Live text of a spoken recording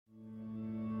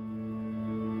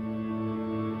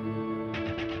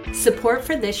Support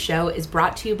for this show is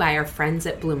brought to you by our friends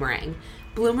at Bloomerang.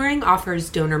 Bloomerang offers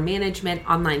donor management,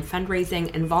 online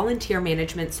fundraising, and volunteer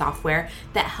management software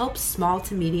that helps small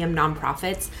to medium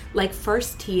nonprofits like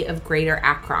First Tee of Greater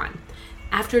Akron.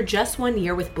 After just 1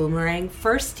 year with Bloomerang,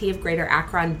 First Tee of Greater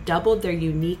Akron doubled their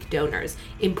unique donors,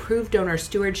 improved donor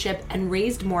stewardship, and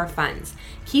raised more funds.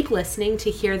 Keep listening to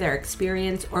hear their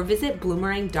experience or visit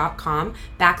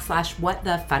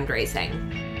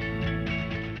bloomerang.com/whatthefundraising.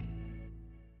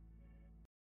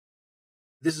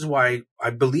 This is why I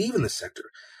believe in the sector,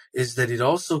 is that it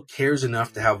also cares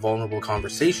enough to have vulnerable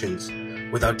conversations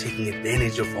without taking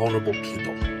advantage of vulnerable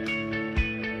people.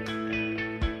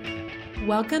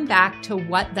 Welcome back to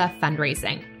What the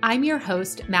Fundraising. I'm your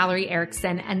host, Mallory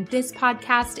Erickson, and this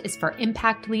podcast is for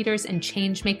impact leaders and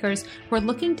change makers who are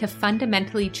looking to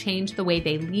fundamentally change the way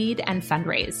they lead and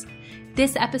fundraise.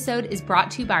 This episode is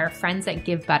brought to you by our friends at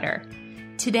Give Butter.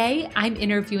 Today, I'm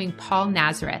interviewing Paul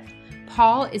Nazareth.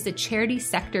 Paul is a charity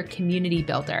sector community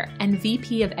builder and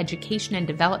VP of Education and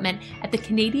Development at the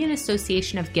Canadian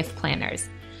Association of Gift Planners.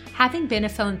 Having been a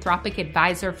philanthropic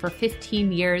advisor for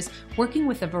 15 years, working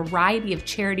with a variety of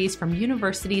charities from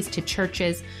universities to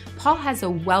churches, Paul has a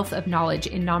wealth of knowledge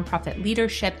in nonprofit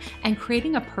leadership and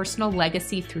creating a personal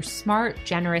legacy through smart,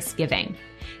 generous giving.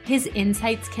 His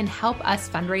insights can help us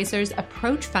fundraisers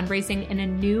approach fundraising in a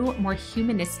new, more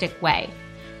humanistic way.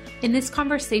 In this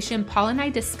conversation, Paul and I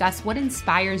discuss what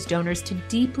inspires donors to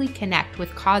deeply connect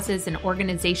with causes and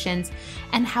organizations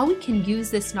and how we can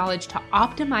use this knowledge to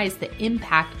optimize the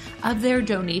impact of their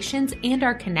donations and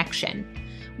our connection.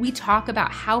 We talk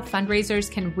about how fundraisers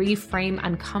can reframe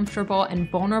uncomfortable and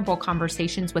vulnerable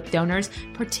conversations with donors,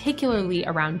 particularly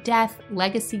around death,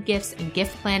 legacy gifts, and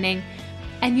gift planning.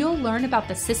 And you'll learn about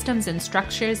the systems and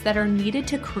structures that are needed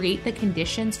to create the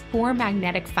conditions for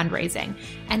magnetic fundraising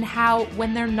and how,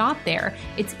 when they're not there,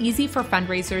 it's easy for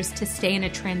fundraisers to stay in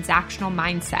a transactional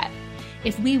mindset.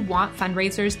 If we want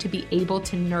fundraisers to be able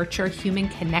to nurture human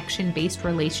connection-based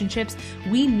relationships,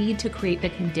 we need to create the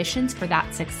conditions for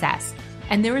that success.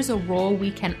 And there is a role we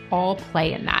can all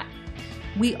play in that.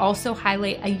 We also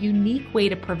highlight a unique way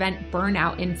to prevent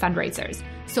burnout in fundraisers.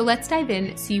 So let's dive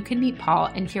in so you can meet Paul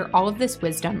and hear all of this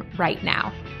wisdom right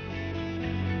now.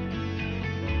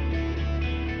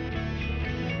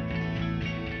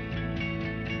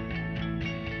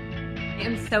 I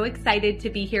am so excited to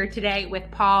be here today with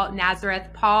Paul Nazareth.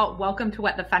 Paul, welcome to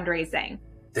What the Fundraising.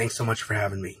 Thanks so much for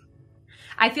having me.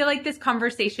 I feel like this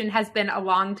conversation has been a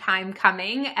long time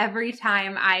coming. Every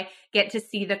time I get to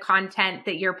see the content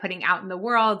that you're putting out in the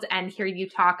world and hear you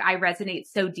talk, I resonate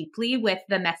so deeply with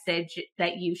the message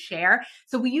that you share.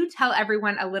 So will you tell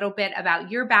everyone a little bit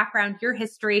about your background, your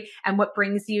history, and what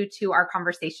brings you to our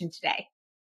conversation today?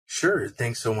 Sure.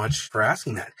 Thanks so much for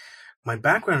asking that. My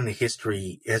background in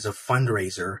history as a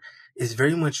fundraiser is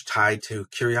very much tied to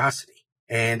curiosity.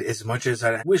 And as much as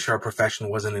I wish our profession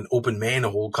wasn't an open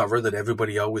manhole cover that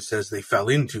everybody always says they fell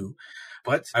into,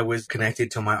 but I was connected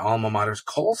to my alma mater's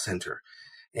call center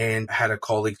and had a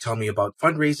colleague tell me about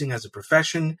fundraising as a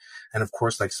profession. And of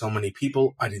course, like so many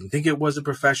people, I didn't think it was a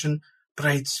profession, but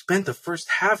I had spent the first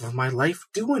half of my life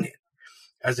doing it.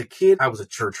 As a kid, I was a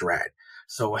church rat.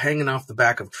 So hanging off the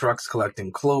back of trucks,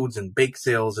 collecting clothes and bake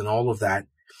sales and all of that.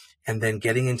 And then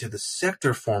getting into the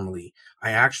sector formally, I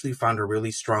actually found a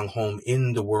really strong home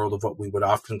in the world of what we would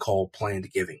often call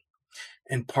planned giving.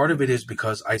 And part of it is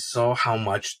because I saw how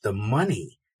much the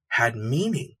money had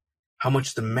meaning, how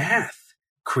much the math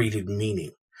created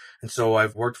meaning. And so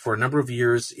I've worked for a number of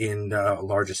years in the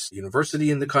largest university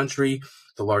in the country,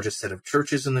 the largest set of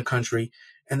churches in the country.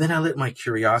 And then I let my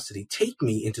curiosity take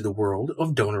me into the world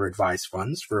of donor advised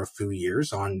funds for a few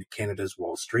years on Canada's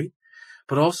Wall Street,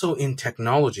 but also in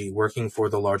technology, working for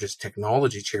the largest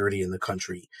technology charity in the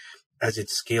country as it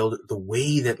scaled the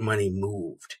way that money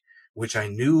moved, which I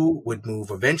knew would move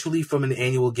eventually from an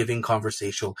annual giving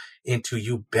conversation into,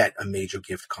 you bet, a major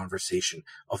gift conversation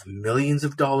of millions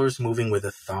of dollars moving with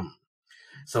a thumb.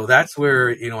 So that's where,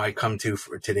 I come to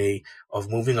for today, of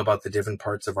moving about the different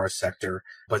parts of our sector,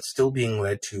 but still being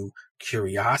led to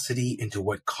curiosity into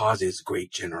what causes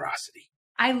great generosity.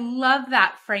 I love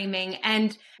that framing.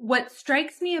 And what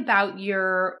strikes me about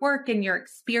your work and your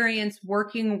experience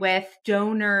working with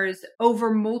donors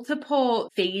over multiple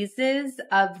phases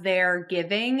of their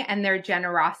giving and their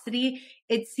generosity,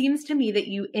 it seems to me that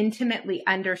you intimately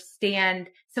understand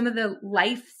some of the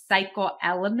life cycle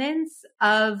elements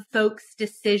of folks'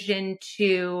 decision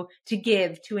to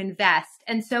give, to invest.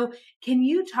 And so can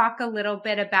you talk a little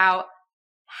bit about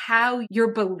how your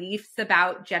beliefs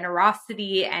about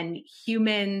generosity and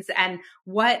humans and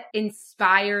what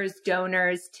inspires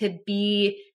donors to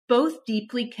be both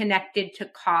deeply connected to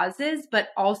causes, but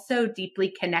also deeply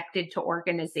connected to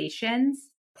organizations?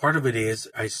 Part of it is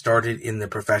I started in the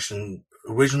profession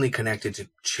originally connected to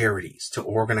charities, to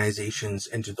organizations,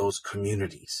 and to those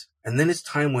communities. And then as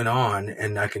time went on,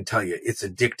 and I can tell you, it's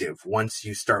addictive once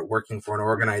you start working for an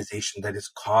organization that is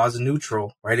cause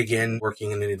neutral, right? Again,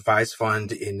 working in an advised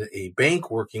fund, in a bank,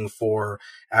 working for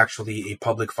actually a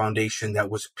public foundation that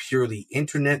was purely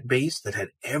internet based, that had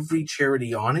every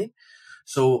charity on it.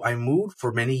 So I moved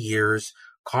for many years,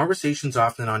 conversations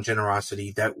often on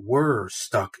generosity that were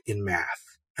stuck in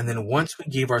math. And then once we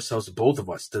gave ourselves, both of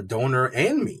us, the donor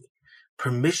and me,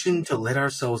 permission to let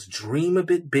ourselves dream a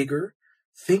bit bigger,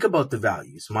 think about the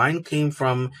values. Mine came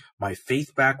from my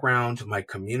faith background, my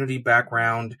community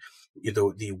background,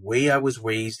 the way I was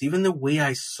raised, even the way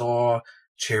I saw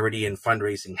charity and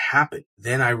fundraising happen.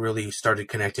 Then I really started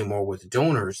connecting more with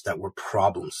donors that were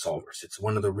problem solvers. It's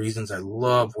one of the reasons I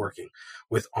love working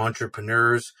with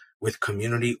entrepreneurs, with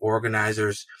community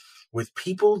organizers, with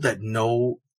people that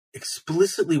know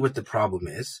explicitly what the problem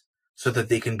is so that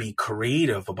they can be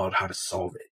creative about how to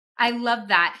solve it. I love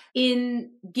that.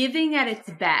 In giving at its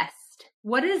best,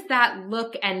 what does that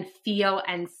look and feel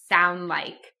and sound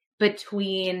like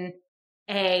between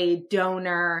a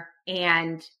donor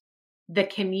and the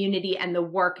community and the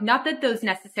work? Not that those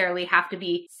necessarily have to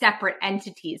be separate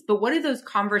entities, but what do those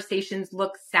conversations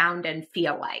look, sound, and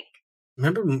feel like?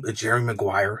 Remember Jerry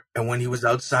Maguire? And when he was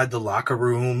outside the locker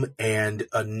room and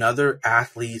another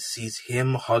athlete sees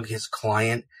him hug his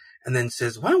client and then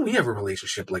says, why don't we have a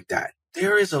relationship like that?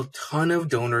 There is a ton of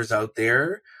donors out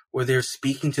there where they're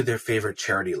speaking to their favorite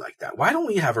charity like that. Why don't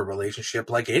we have a relationship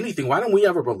like anything? Why don't we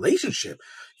have a relationship?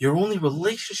 Your only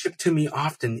relationship to me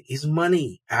often is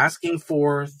money. Asking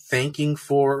for, thanking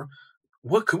for,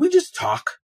 what, could we just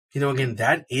talk? Again,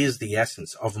 that is the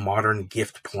essence of modern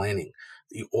gift planning.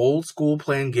 The old school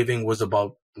plan giving was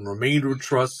about remainder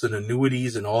trusts and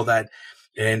annuities and all that.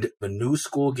 And the new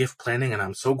school gift planning, and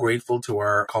I'm so grateful to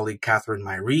our colleague Catherine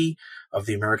Myrie of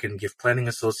the American Gift Planning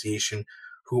Association,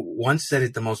 who once said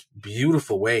it the most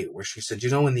beautiful way, where she said,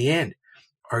 in the end,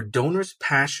 our donors'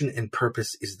 passion and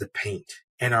purpose is the paint,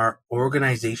 and our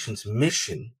organization's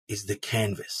mission is the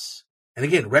canvas. And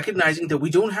again, recognizing that we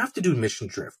don't have to do mission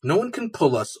drift. No one can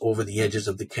pull us over the edges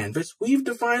of the canvas. We've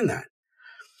defined that.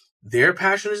 Their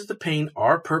passion is the paint,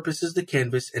 our purpose is the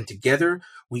canvas, and together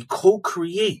we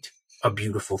co-create a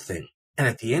beautiful thing. And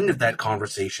at the end of that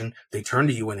conversation, they turn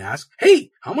to you and ask,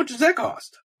 hey, how much does that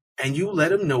cost? And you let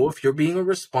them know, if you're being a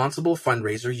responsible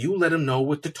fundraiser, you let them know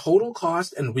what the total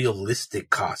cost and realistic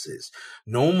cost is.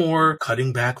 No more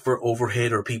cutting back for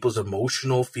overhead or people's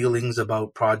emotional feelings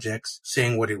about projects,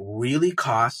 saying what it really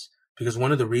costs. Because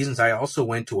one of the reasons I also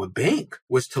went to a bank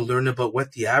was to learn about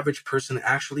what the average person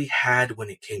actually had when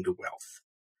it came to wealth.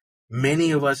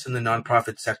 Many of us in the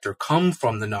nonprofit sector come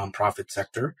from the nonprofit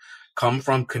sector, come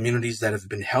from communities that have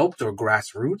been helped or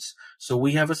grassroots. So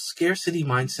we have a scarcity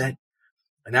mindset.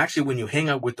 And actually, when you hang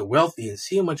out with the wealthy and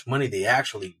see how much money they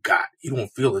actually got, you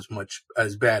don't feel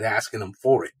as bad asking them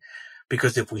for it.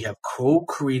 Because if we have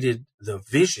co-created the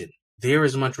vision, they're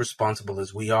as much responsible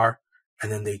as we are.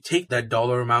 And then they take that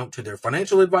dollar amount to their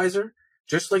financial advisor,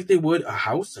 just like they would a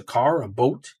house, a car, a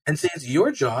boat, and say, it's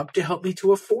your job to help me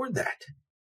to afford that.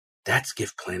 That's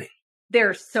gift planning. There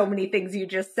are so many things you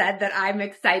just said that I'm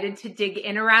excited to dig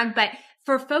in around. But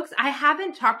for folks, I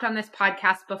haven't talked on this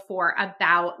podcast before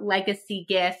about legacy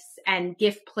gifts and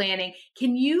gift planning.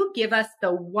 Can you give us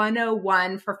the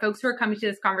 101 for folks who are coming to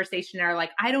this conversation and are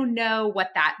like, I don't know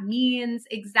what that means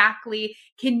exactly.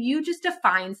 Can you just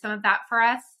define some of that for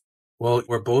us? Well,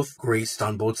 we're both graced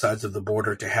on both sides of the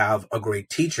border to have a great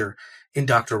teacher in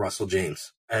Dr. Russell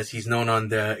James. As he's known on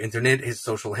the internet, his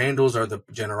social handles are the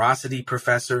Generosity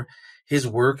Professor. His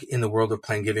work in the world of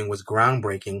plan giving was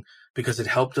groundbreaking because it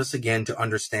helped us again to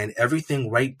understand everything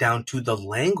right down to the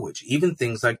language. Even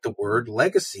things like the word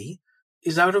legacy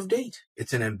is out of date.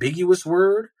 It's an ambiguous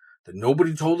word that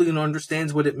nobody totally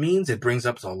understands what it means. It brings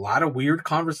up a lot of weird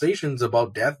conversations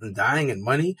about death and dying and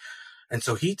money. And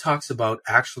so he talks about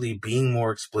actually being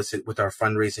more explicit with our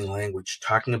fundraising language,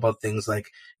 talking about things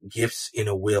like gifts in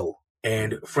a will.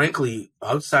 And frankly,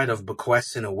 outside of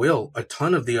bequests in a will, a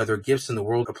ton of the other gifts in the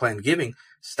world of planned giving,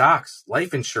 stocks,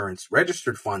 life insurance,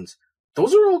 registered funds,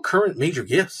 those are all current major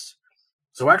gifts.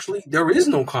 So actually, there is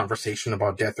no conversation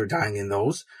about death or dying in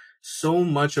those. So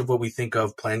much of what we think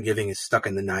of planned giving is stuck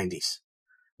in the 90s,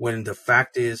 when the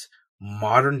fact is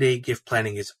modern day gift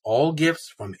planning is all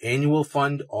gifts from annual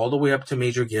fund all the way up to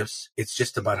major gifts. It's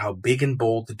just about how big and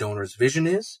bold the donor's vision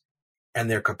is and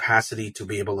their capacity to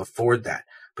be able to afford that.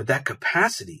 But that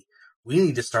capacity, we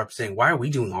need to start saying, why are we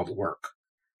doing all the work?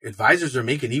 Advisors are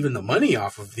making even the money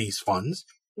off of these funds.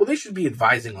 Well, they should be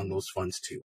advising on those funds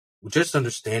too. Just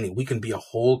understanding we can be a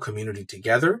whole community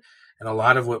together. And a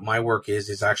lot of what my work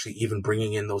is actually even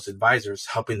bringing in those advisors,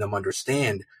 helping them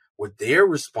understand what their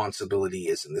responsibility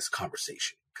is in this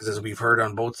conversation. Because as we've heard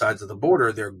on both sides of the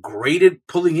border, they're great at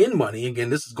pulling in money. Again,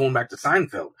 this is going back to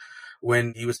Seinfeld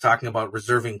when he was talking about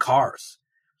reserving cars.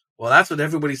 Well, that's what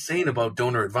everybody's saying about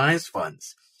donor advised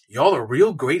funds. Y'all are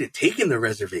real great at taking the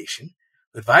reservation.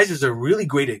 Advisors are really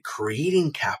great at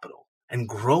creating capital and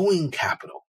growing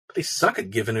capital, but they suck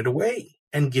at giving it away.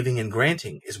 And giving and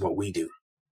granting is what we do.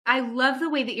 I love the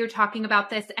way that you're talking about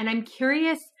this. And I'm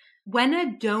curious, when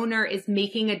a donor is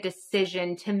making a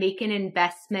decision to make an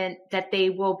investment that they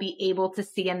will be able to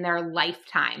see in their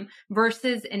lifetime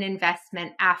versus an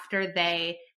investment after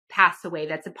they pass away,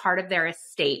 that's a part of their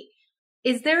estate,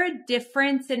 is there a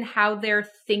difference in how they're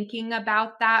thinking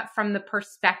about that from the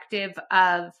perspective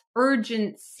of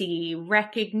urgency,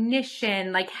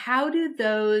 recognition? Like, how do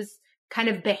those kind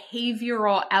of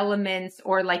behavioral elements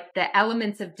or like the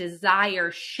elements of desire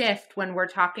shift when we're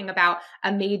talking about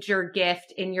a major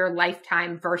gift in your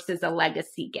lifetime versus a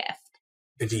legacy gift?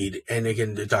 Indeed. And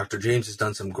again, Dr. James has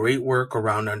done some great work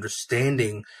around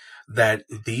understanding that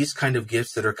these kind of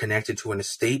gifts that are connected to an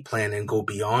estate plan and go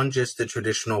beyond just the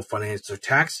traditional finance or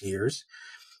tax years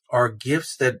are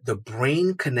gifts that the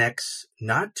brain connects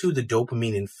not to the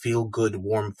dopamine and feel good,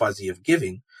 warm, fuzzy of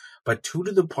giving, but to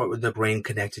the part of the brain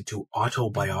connected to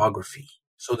autobiography.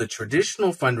 So the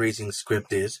traditional fundraising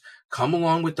script is, come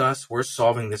along with us, we're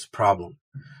solving this problem.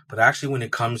 But actually, when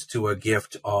it comes to a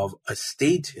gift of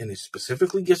estate, and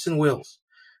specifically gifts and wills,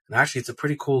 and actually it's a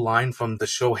pretty cool line from the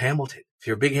show Hamilton. If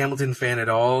you're a big Hamilton fan at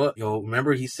all, you'll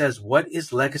remember he says, what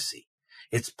is legacy?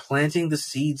 It's planting the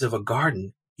seeds of a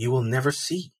garden you will never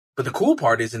see. But the cool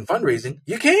part is in fundraising,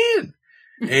 you can.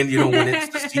 And, when it's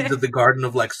the seeds of the garden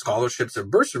of like scholarships or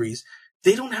bursaries,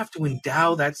 they don't have to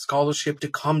endow that scholarship to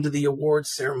come to the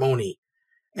awards ceremony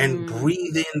and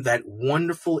breathe in that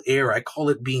wonderful air. I call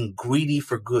it being greedy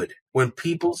for good. When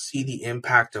people see the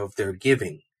impact of their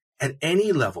giving at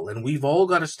any level, and we've all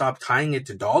got to stop tying it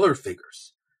to dollar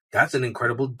figures. That's an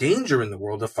incredible danger in the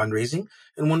world of fundraising.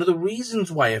 And one of the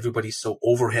reasons why everybody's so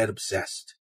overhead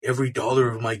obsessed. Every dollar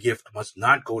of my gift must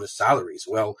not go to salaries.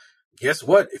 Well, guess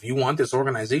what? If you want this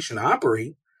organization to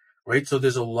operate, right? So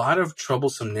there's a lot of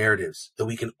troublesome narratives that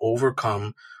we can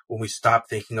overcome when we stop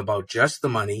thinking about just the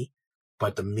money,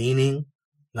 but the meaning,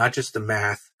 not just the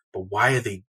math, but why are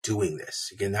they doing this?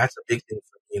 Again, that's a big thing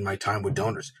for me in my time with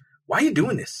donors. Why are you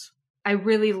doing this? I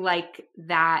really like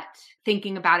that,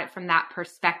 thinking about it from that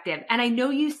perspective. And I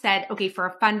know you said, okay, for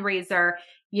a fundraiser,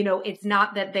 it's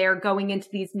not that they're going into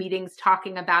these meetings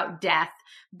talking about death,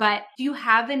 but do you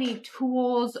have any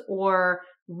tools or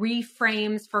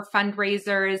reframes for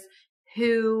fundraisers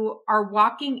who are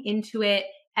walking into it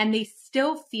and they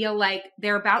still feel like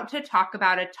they're about to talk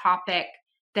about a topic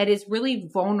that is really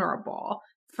vulnerable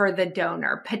for the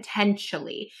donor,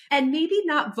 potentially? And maybe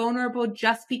not vulnerable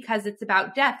just because it's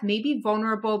about death, maybe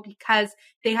vulnerable because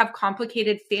they have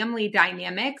complicated family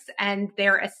dynamics and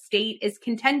their estate is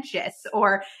contentious,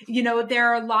 or, there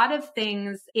are a lot of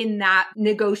things in that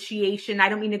negotiation. I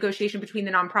don't mean negotiation between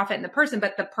the nonprofit and the person,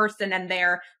 but the person and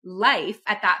their life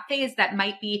at that phase that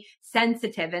might be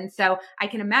sensitive. And so I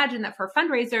can imagine that for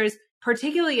fundraisers,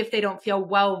 particularly if they don't feel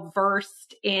well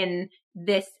versed in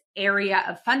this area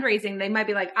of fundraising, they might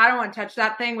be like, I don't want to touch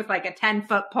that thing with like a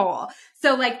 10-foot pole.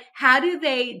 So like, how do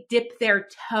they dip their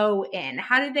toe in?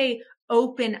 How do they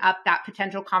open up that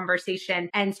potential conversation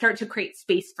and start to create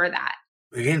space for that?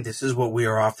 Again, this is what we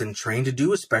are often trained to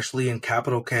do, especially in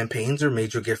capital campaigns or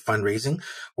major gift fundraising.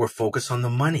 We're focused on the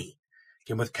money.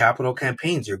 Again, with capital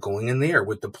campaigns, you're going in there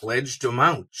with the pledged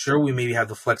amount. Sure, we maybe have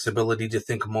the flexibility to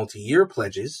think multi-year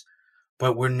pledges,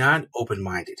 but we're not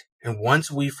open-minded. And once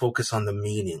we focus on the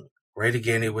meaning, right?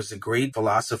 Again, it was a great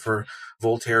philosopher,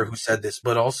 Voltaire, who said this,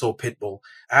 but also Pitbull.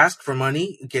 Ask for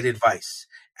money, get advice.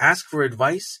 Ask for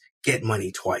advice, get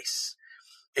money twice.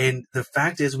 And the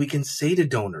fact is, we can say to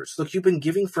donors, look, you've been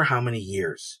giving for how many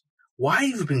years? Why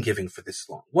have you been giving for this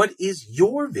long? What is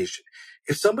your vision?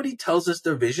 If somebody tells us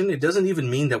their vision, it doesn't even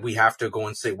mean that we have to go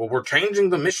and say, well, we're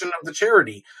changing the mission of the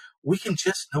charity. We can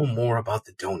just know more about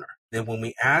the donor. And when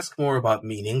we ask more about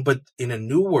meaning, but in a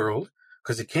new world,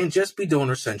 because it can't just be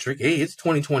donor-centric. Hey, it's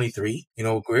 2023.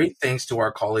 Great thanks to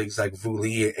our colleagues like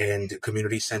Vuli and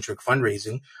community-centric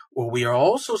fundraising, where we are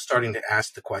also starting to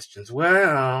ask the questions,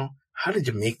 well, how did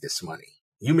you make this money?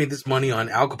 You made this money on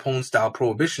Al Capone-style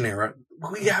prohibition era.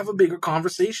 We have a bigger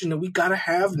conversation that we got to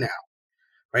have now,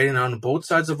 right? And on both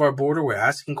sides of our border, we're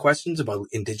asking questions about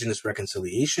indigenous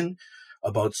reconciliation.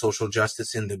 about social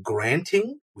justice in the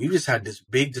granting. We've just had this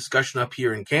big discussion up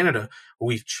here in Canada where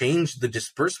we've changed the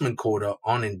disbursement quota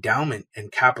on endowment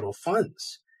and capital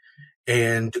funds.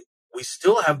 And we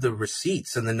still have the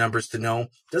receipts and the numbers to know,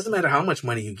 doesn't matter how much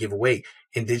money you give away,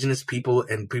 Indigenous people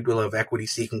and people of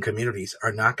equity-seeking communities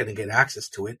are not going to get access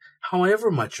to it, however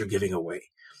much you're giving away.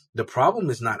 The problem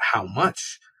is not how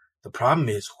much. The problem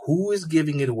is who is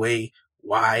giving it away,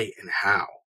 why, and how.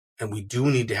 And we do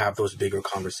need to have those bigger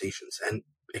conversations, and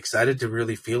excited to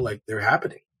really feel like they're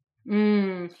happening.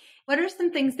 What are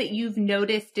some things that you've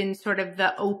noticed in sort of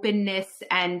the openness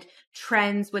and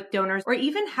trends with donors, or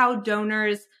even how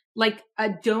donors, like a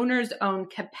donor's own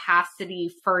capacity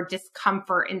for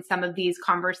discomfort in some of these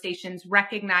conversations,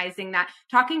 recognizing that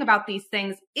talking about these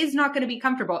things is not going to be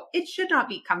comfortable. It should not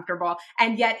be comfortable.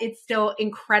 And yet it's still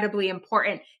incredibly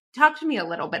important. Talk to me a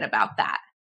little bit about that.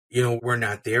 We're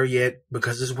not there yet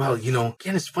because as well, again,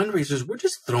 as fundraisers, we're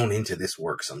just thrown into this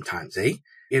work sometimes, eh?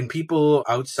 And people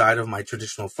outside of my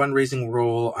traditional fundraising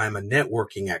role, I'm a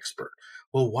networking expert.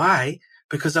 Well, why?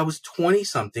 Because I was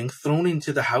 20-something thrown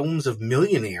into the homes of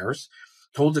millionaires,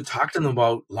 told to talk to them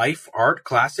about life, art,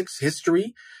 classics,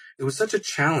 history. It was such a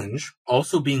challenge,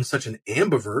 also being such an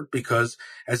ambivert, because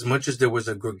as much as there was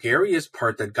a gregarious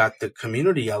part that got the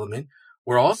community element,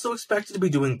 we're also expected to be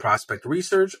doing prospect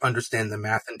research, understand the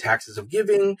math and taxes of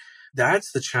giving.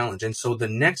 That's the challenge. And so the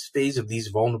next phase of these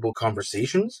vulnerable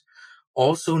conversations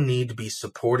also need to be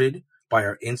supported by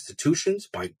our institutions,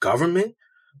 by government,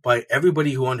 by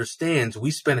everybody who understands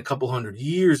we spent a couple hundred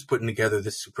years putting together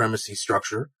this supremacy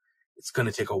structure. It's going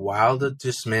to take a while to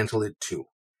dismantle it too.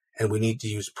 And we need to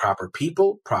use proper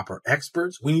people, proper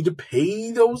experts. We need to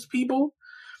pay those people.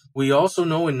 We also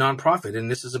know in nonprofit,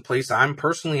 and this is a place I'm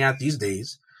personally at these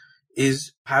days,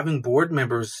 is having board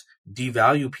members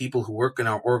devalue people who work in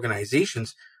our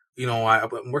organizations.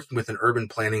 I'm working with an urban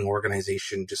planning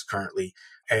organization just currently,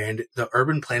 and the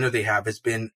urban planner they have has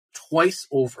been twice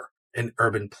over an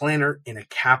urban planner in a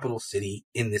capital city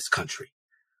in this country.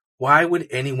 Why would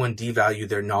anyone devalue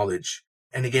their knowledge?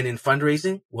 And again, in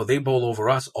fundraising, well, they bowl over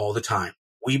us all the time.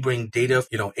 We bring data,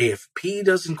 AFP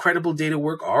does incredible data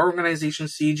work. Our organization,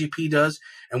 CGP, does.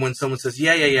 And when someone says,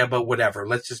 yeah, but whatever,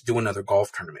 let's just do another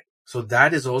golf tournament. So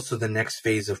that is also the next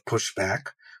phase of pushback.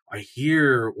 I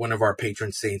hear one of our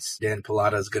patron saints, Dan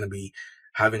Pilata, is going to be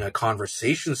having a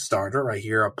conversation starter. I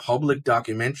hear a public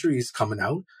documentary is coming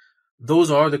out.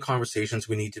 Those are the conversations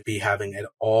we need to be having at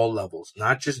all levels,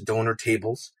 not just donor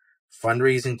tables,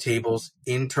 fundraising tables,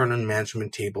 internal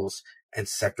management tables, and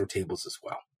sector tables as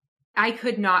well. I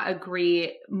could not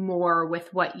agree more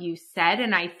with what you said.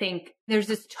 And I think there's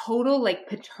this total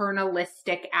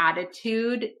paternalistic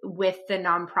attitude with the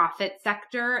nonprofit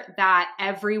sector that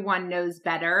everyone knows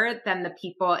better than the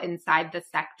people inside the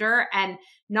sector. And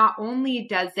not only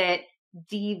does it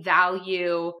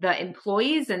devalue the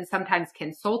employees and sometimes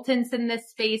consultants in this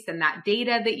space and that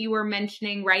data that you were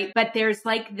mentioning, right? But there's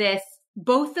this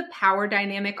both the power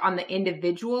dynamic on the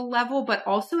individual level, but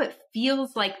also it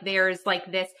feels like there's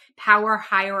this power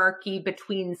hierarchy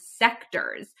between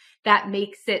sectors that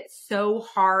makes it so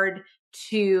hard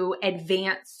to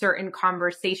advance certain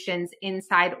conversations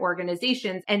inside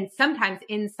organizations and sometimes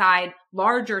inside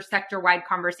larger sector-wide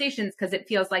conversations, because it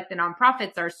feels like the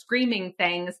nonprofits are screaming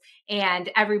things and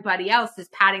everybody else is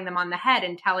patting them on the head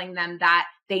and telling them that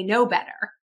they know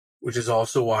better. Which is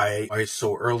also why I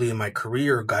so early in my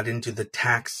career got into the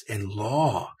tax and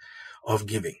law of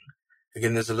giving.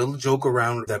 Again, there's a little joke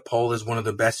around that Paul is one of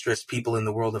the best dressed people in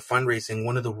the world of fundraising.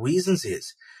 One of the reasons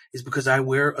is because I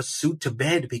wear a suit to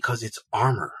bed because it's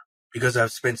armor. Because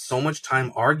I've spent so much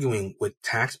time arguing with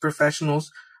tax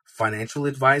professionals, financial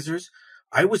advisors.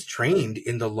 I was trained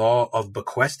in the law of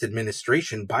bequest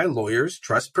administration by lawyers,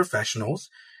 trust professionals.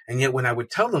 And yet when I would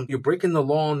tell them, you're breaking the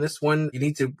law on this one, you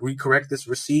need to recorrect this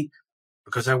receipt,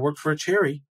 because I worked for a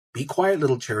charity. Be quiet,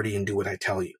 little charity, and do what I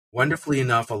tell you. Wonderfully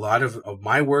enough, a lot of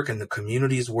my work and the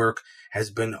community's work has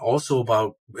been also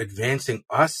about advancing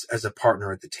us as a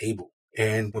partner at the table.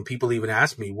 And when people even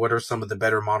ask me, what are some of the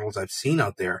better models I've seen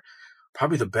out there?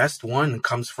 Probably the best one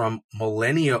comes from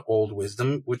millennia old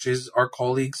wisdom, which is our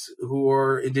colleagues who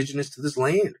are indigenous to this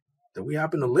land that we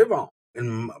happen to live on.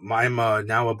 And I'm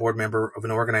now a board member of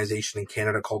an organization in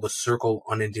Canada called the Circle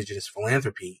on Indigenous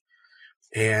Philanthropy.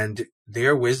 And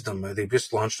their wisdom, they've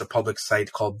just launched a public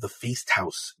site called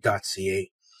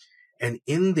thefeasthouse.ca. And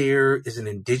in there is an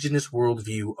indigenous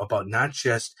worldview about not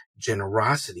just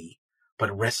generosity,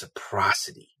 but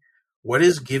reciprocity. What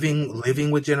is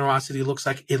living with generosity looks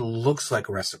like? It looks like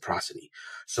reciprocity.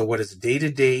 So what is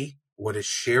day-to-day? What is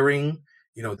sharing?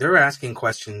 They're asking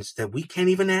questions that we can't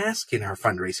even ask in our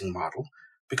fundraising model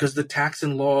because the tax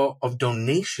and law of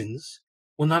donations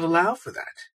will not allow for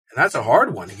that. And that's a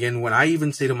hard one. Again, when I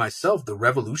even say to myself, the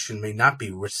revolution may not be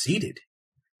receded.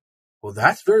 Well,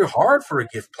 that's very hard for a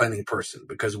gift planning person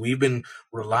because we've been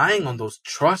relying on those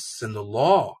trusts and the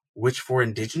law, which for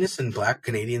Indigenous and Black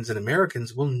Canadians and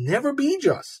Americans will never be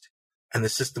just. And the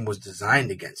system was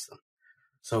designed against them.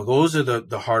 So those are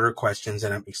the harder questions.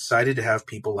 And I'm excited to have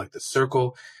people like the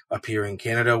Circle up here in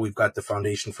Canada. We've got the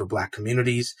Foundation for Black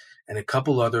Communities and a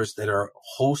couple others that are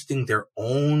hosting their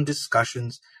own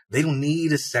discussions. They don't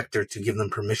need a sector to give them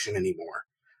permission anymore.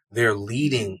 They're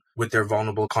leading with their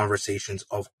vulnerable conversations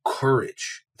of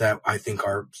courage that I think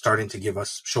are starting to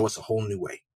show us a whole new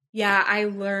way. Yeah, I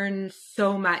learned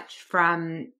so much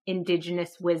from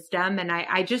Indigenous wisdom. And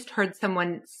I just heard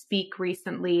someone speak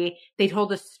recently. They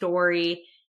told a story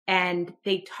and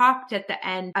they talked at the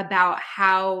end about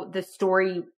how the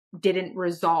story didn't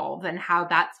resolve and how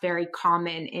that's very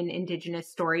common in Indigenous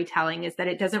storytelling, is that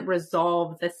it doesn't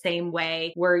resolve the same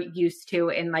way we're used to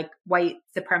in like white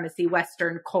supremacy,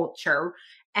 Western culture.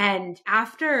 And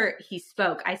after he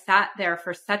spoke, I sat there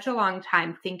for such a long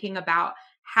time thinking about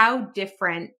how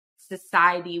different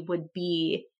society would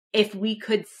be if we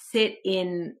could sit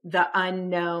in the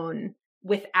unknown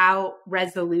without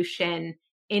resolution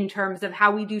in terms of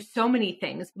how we do so many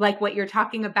things, like what you're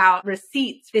talking about,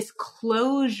 receipts, this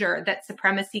closure that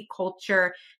supremacy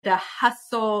culture, the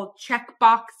hustle, check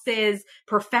boxes,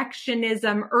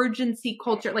 perfectionism, urgency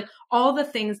culture, like all the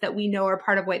things that we know are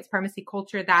part of white supremacy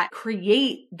culture that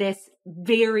create this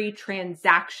very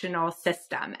transactional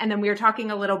system. And then we were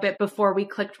talking a little bit before we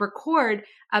clicked record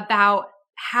about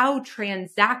how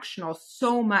transactional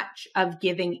so much of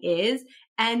giving is,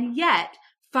 and yet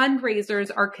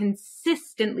fundraisers are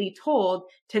consistently told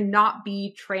to not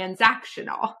be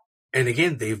transactional. And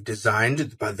again, they've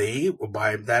designed, by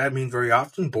that I mean very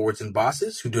often boards and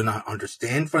bosses who do not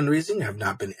understand fundraising, have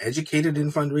not been educated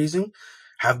in fundraising,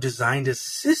 have designed a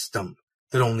system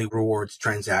that only rewards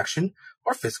transaction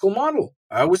or fiscal model.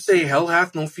 I would say hell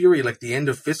hath no fury like the end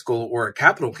of fiscal or a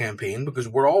capital campaign, because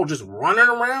we're all just running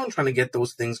around trying to get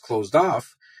those things closed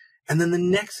off. And then the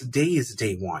next day is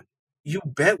day one. You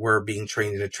bet we're being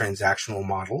trained in a transactional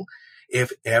model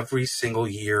if every single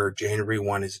year, January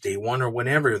 1 is day one or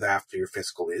whenever after your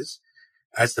fiscal is,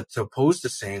 as opposed to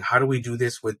saying, how do we do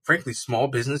this with, frankly, small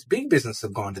business? Big business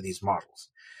have gone to these models,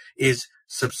 is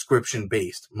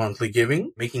subscription-based monthly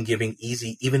giving, making giving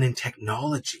easy, even in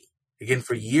technology. Again,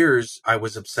 for years, I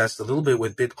was obsessed a little bit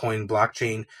with Bitcoin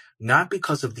blockchain, not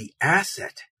because of the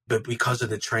asset, but because of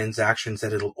the transactions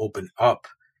that it'll open up.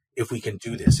 If we can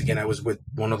do this. Again, I was with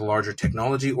one of the larger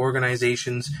technology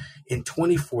organizations. In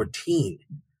 2014,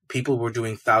 people were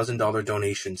doing $1,000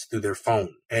 donations through their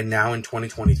phone. And now in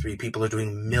 2023, people are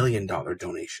doing $1 million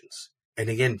donations. And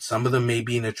again, some of them may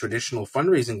be in a traditional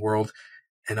fundraising world,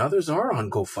 and others are on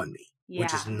GoFundMe,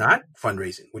 which is not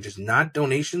fundraising, which is not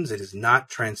donations. It is not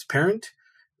transparent,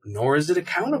 nor is it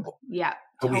accountable. Yeah.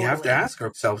 But we have to ask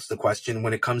ourselves the question,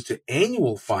 when it comes to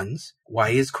annual funds, why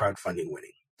is crowdfunding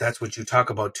winning? That's what you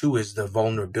talk about too, is the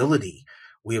vulnerability.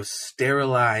 We have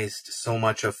sterilized so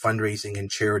much of fundraising and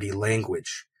charity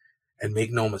language. And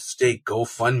make no mistake,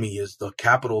 GoFundMe is the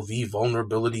capital V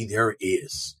vulnerability there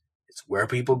is. It's where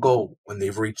people go when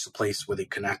they've reached a place where they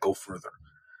cannot go further.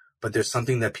 But there's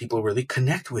something that people really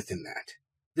connect with in that.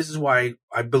 This is why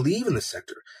I believe in the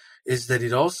sector, is that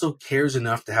it also cares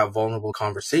enough to have vulnerable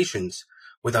conversations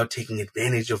without taking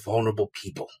advantage of vulnerable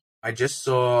people. I just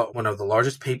saw one of the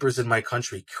largest papers in my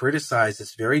country criticize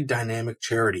this very dynamic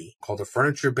charity called the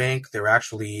Furniture Bank. They're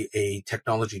actually a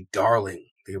technology darling.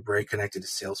 They're very connected to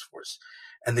Salesforce.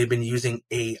 And they've been using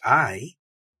AI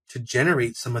to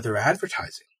generate some of their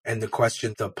advertising. And the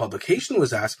question the publication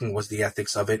was asking was the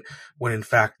ethics of it, when in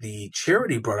fact the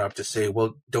charity brought up to say,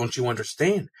 well, don't you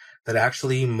understand that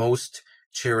actually most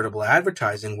charitable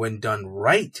advertising, when done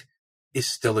right, is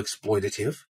still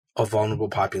exploitative of vulnerable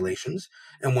populations.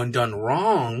 And when done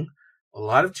wrong, a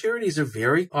lot of charities are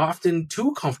very often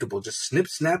too comfortable just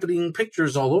snapping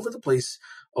pictures all over the place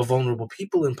of vulnerable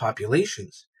people and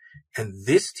populations. And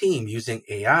this team, using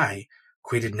AI,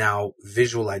 created now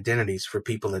visual identities for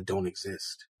people that don't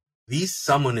exist.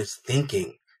 Someone is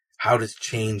thinking, how does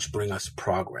change bring us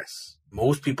progress?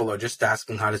 Most people are just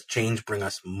asking, how does change bring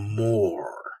us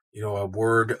more? A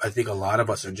word I think a lot of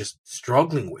us are just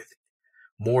struggling with.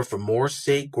 More for more's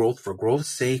sake, growth for growth's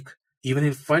sake, even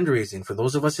in fundraising, for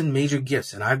those of us in major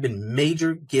gifts, and I've been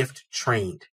major gift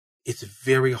trained, it's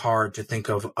very hard to think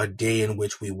of a day in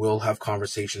which we will have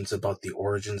conversations about the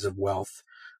origins of wealth,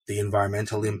 the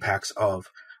environmental impacts of,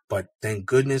 but thank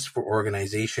goodness for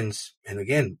organizations, and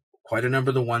again, quite a number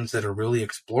of the ones that are really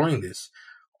exploring this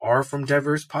are from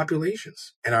diverse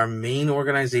populations. And our main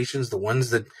organizations, the ones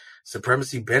that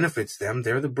supremacy benefits them,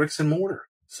 they're the bricks and mortar.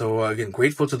 So again,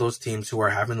 grateful to those teams who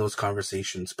are having those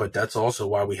conversations, but that's also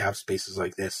why we have spaces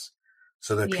like this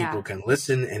so that people can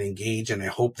listen and engage. And I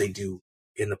hope they do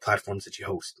in the platforms that you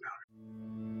host now.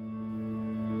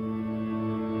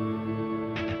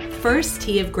 First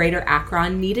Tee of Greater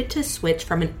Akron needed to switch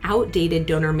from an outdated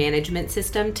donor management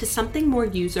system to something more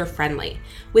user-friendly.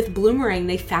 With Bloomerang,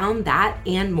 they found that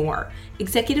and more.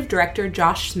 Executive Director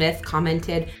Josh Smith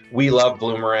commented, "We love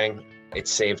Bloomerang. It's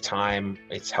saved time.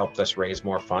 It's helped us raise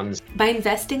more funds." By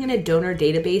investing in a donor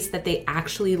database that they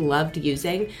actually loved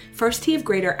using, First Tee of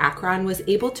Greater Akron was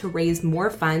able to raise more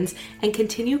funds and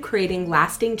continue creating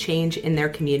lasting change in their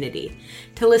community.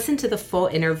 To listen to the full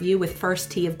interview with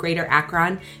First Tee of Greater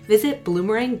Akron, visit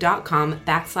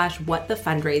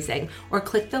bloomerang.com/whatthefundraising or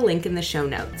click the link in the show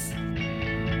notes.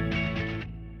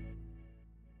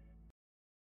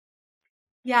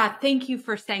 Yeah, thank you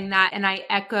for saying that. And I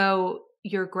echo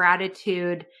your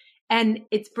gratitude. And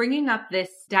it's bringing up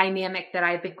this dynamic that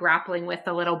I've been grappling with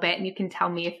a little bit. And you can tell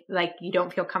me if you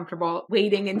don't feel comfortable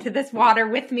wading into this water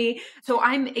with me. So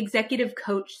I'm executive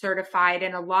coach certified.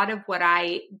 And a lot of what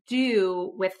I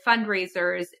do with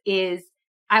fundraisers is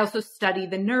I also study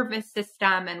the nervous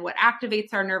system and what activates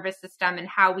our nervous system and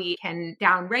how we can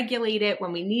downregulate it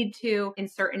when we need to in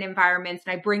certain environments.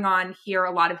 And I bring on here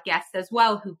a lot of guests as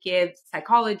well who give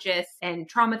psychologists and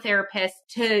trauma therapists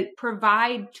to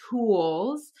provide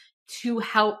tools to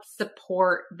help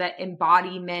support the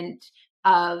embodiment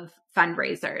of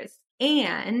fundraisers.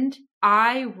 And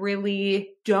I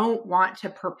really don't want to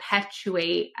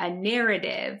perpetuate a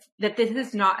narrative that this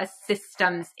is not a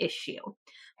systems issue.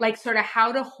 Sort of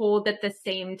how to hold at the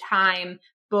same time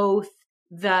both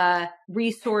the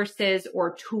resources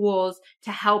or tools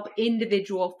to help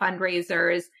individual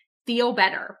fundraisers feel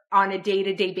better on a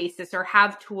day-to-day basis or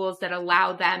have tools that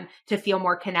allow them to feel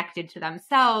more connected to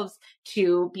themselves,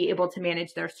 to be able to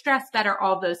manage their stress better,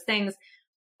 all those things.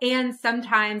 And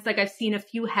sometimes, I've seen a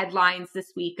few headlines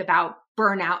this week about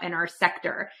burnout in our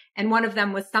sector. And one of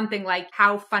them was something like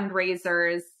how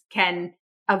fundraisers can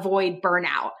avoid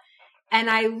burnout. And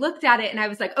I looked at it and I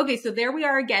was like, okay, so there we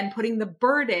are again, putting the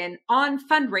burden on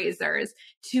fundraisers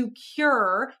to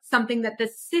cure something that the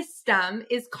system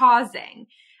is causing.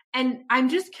 And I'm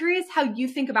just curious how you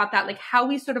think about that, how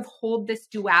we sort of hold this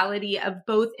duality of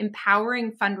both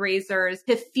empowering fundraisers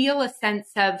to feel a sense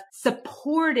of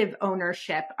supportive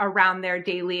ownership around their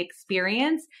daily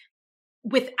experience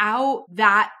without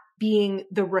that being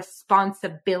the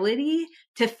responsibility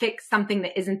to fix something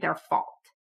that isn't their fault.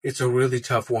 It's a really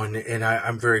tough one, and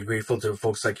I'm very grateful to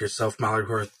folks like yourself, Mallory,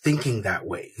 who are thinking that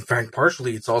way. In fact,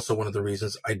 partially, it's also one of the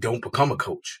reasons I don't become a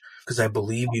coach, because I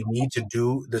believe you need to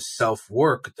do the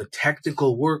self-work, the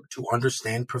technical work to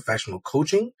understand professional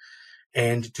coaching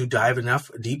and to dive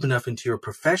deep enough into your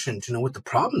profession to know what the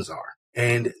problems are.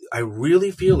 And I really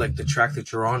feel like the track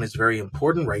that you're on is very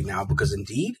important right now because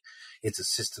indeed, it's a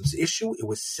systems issue. It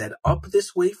was set up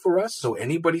this way for us. So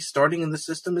anybody starting in the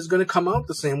system is going to come out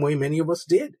the same way many of us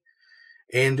did.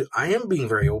 And I am being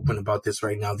very open about this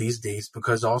right now these days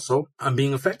because also I'm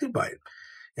being affected by it.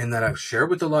 And that I've shared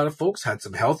with a lot of folks, had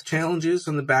some health challenges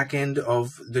on the back end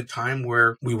of the time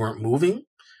where we weren't moving.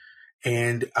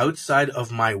 And outside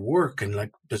of my work, and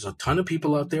there's a ton of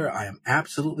people out there, I am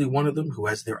absolutely one of them who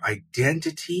has their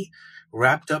identity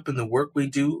wrapped up in the work we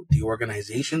do, the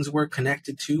organizations we're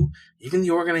connected to, even the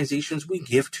organizations we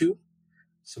give to.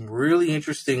 Some really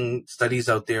interesting studies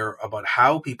out there about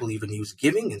how people even use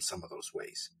giving in some of those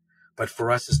ways. But for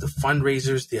us as the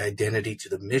fundraisers, the identity to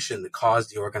the mission, the cause,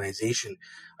 the organization,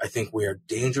 I think we are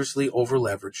dangerously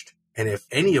over-leveraged. And if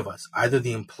any of us, either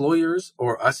the employers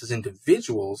or us as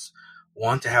individuals,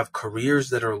 want to have careers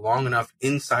that are long enough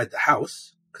inside the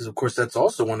house, because of course that's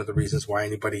also one of the reasons why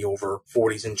anybody over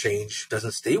 40s and change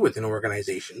doesn't stay within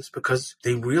organizations, because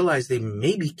they realize they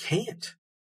maybe can't.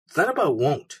 It's not about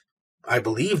won't. I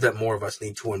believe that more of us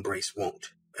need to embrace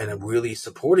won't. And I'm really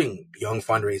supporting young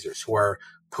fundraisers who are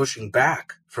pushing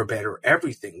back for better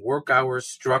everything, work hours,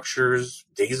 structures,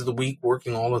 days of the week,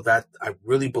 working, all of that. I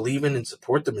really believe in and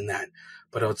support them in that.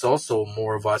 But it's also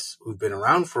more of us who've been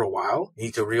around for a while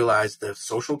need to realize the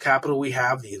social capital we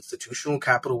have, the institutional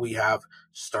capital we have,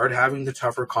 start having the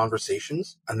tougher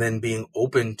conversations and then being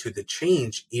open to the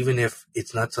change, even if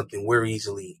it's not something we're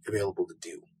easily available to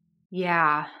do.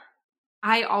 Yeah.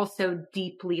 I also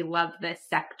deeply love this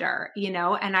sector,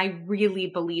 and I really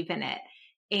believe in it.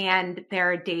 And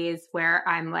there are days where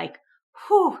I'm like,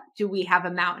 do we have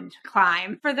a mountain to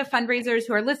climb. For the fundraisers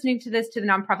who are listening to this, to the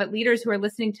nonprofit leaders who are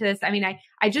listening to this, I mean,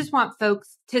 I just want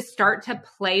folks to start to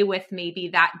play with maybe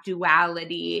that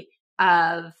duality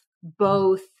of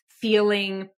both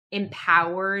feeling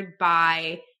empowered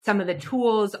by some of the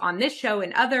tools on this show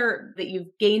and other that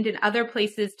you've gained in other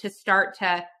places to start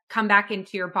to come back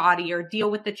into your body or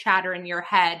deal with the chatter in your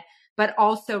head. But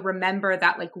also remember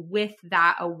that like with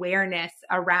that awareness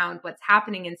around what's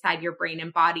happening inside your brain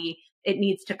and body, it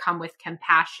needs to come with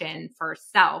compassion for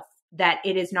self, that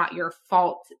it is not your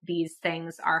fault these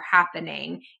things are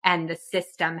happening and the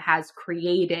system has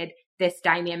created this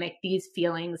dynamic, these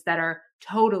feelings that are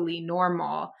totally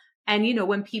normal. And, you know,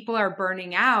 when people are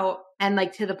burning out and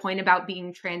like to the point about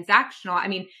being transactional, I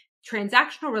mean,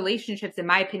 transactional relationships, in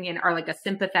my opinion, are like a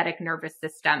sympathetic nervous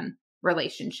system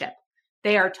relationship.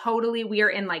 They are totally, we are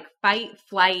in like fight,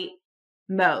 flight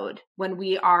mode when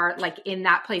we are like in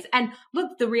that place. And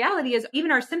look, the reality is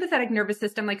even our sympathetic nervous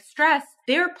system, like stress,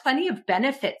 there are plenty of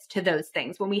benefits to those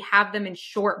things when we have them in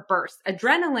short bursts.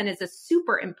 Adrenaline is a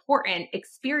super important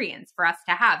experience for us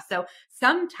to have. So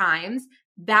sometimes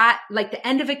that, like the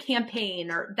end of a campaign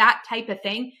or that type of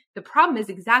thing, the problem is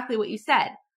exactly what you said.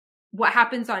 What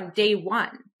happens on day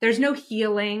one? There's no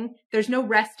healing. There's no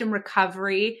rest and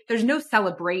recovery. There's no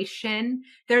celebration.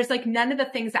 There's like none of the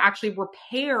things that actually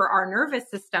repair our nervous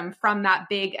system from that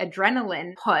big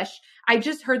adrenaline push. I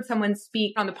just heard someone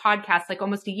speak on the podcast like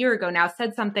almost a year ago now,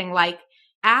 said something like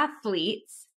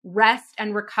athletes rest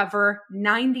and recover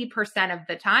 90% of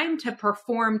the time to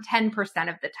perform 10%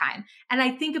 of the time. And I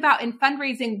think about in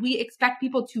fundraising, we expect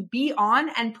people to be on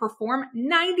and perform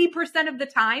 90% of the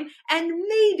time and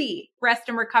maybe rest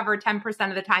and recover 10%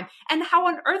 of the time. And how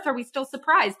on earth are we still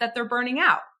surprised that they're burning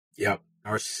out? Yep.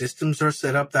 Our systems are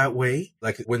set up that way.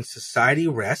 Like when society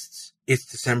rests, it's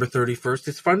December 31st,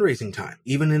 it's fundraising time,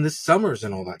 even in the summers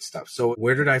and all that stuff. So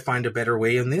where did I find a better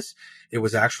way in this? It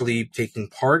was actually taking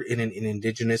part in an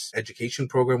Indigenous education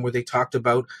program where they talked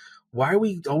about why are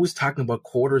we always talking about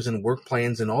quarters and work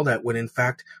plans and all that when in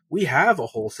fact we have a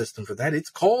whole system for that. It's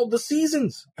called the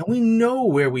seasons. And we know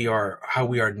where we are, how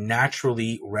we are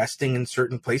naturally resting in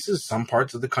certain places. Some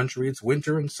parts of the country, it's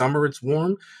winter, and summer, it's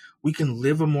warm. We can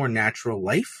live a more natural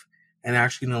life. And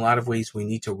actually, in a lot of ways, we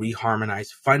need to reharmonize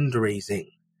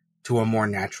fundraising to a more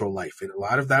natural life. And a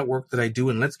lot of that work that I do,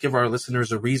 and let's give our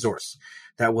listeners a resource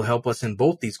that will help us in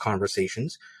both these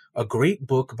conversations, a great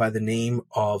book by the name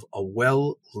of A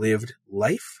Well-Lived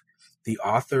Life. The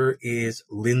author is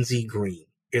Lindsay Green.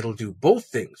 It'll do both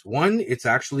things. One, it's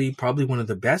actually probably one of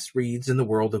the best reads in the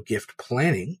world of gift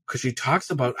planning because she talks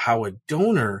about how a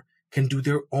donor can do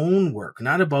their own work,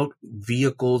 not about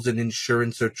vehicles and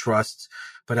insurance or trusts,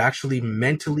 but actually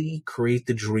mentally create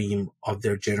the dream of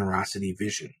their generosity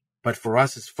vision. But for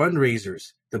us as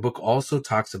fundraisers, the book also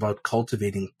talks about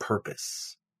cultivating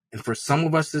purpose. And for some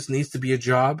of us, this needs to be a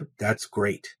job. That's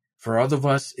great. For other of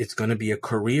us, it's going to be a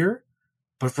career.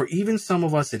 But for even some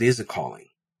of us, it is a calling.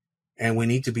 And we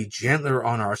need to be gentler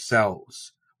on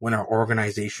ourselves when our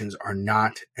organizations are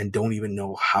not and don't even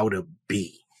know how to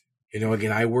be. You know,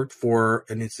 again, I worked for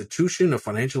an institution, a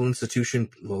financial institution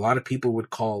a lot of people would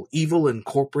call evil and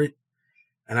corporate.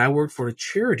 And I worked for a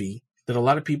charity that a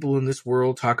lot of people in this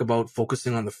world talk about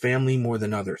focusing on the family more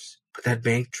than others. But that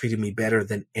bank treated me better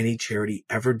than any charity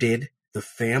ever did. The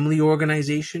family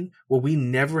organization, well, we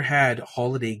never had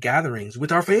holiday gatherings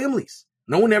with our families.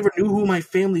 No one ever knew who my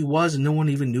family was, and no one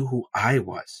even knew who I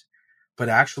was. But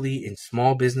actually, in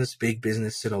small business, big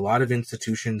business, at a lot of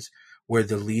institutions where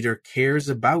the leader cares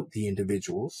about the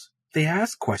individuals, they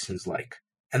ask questions like,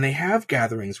 and they have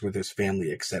gatherings where there's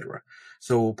family, etc.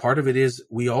 So part of it is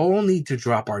we all need to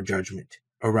drop our judgment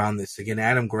around this. Again,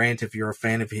 Adam Grant, if you're a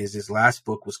fan of his last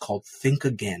book was called Think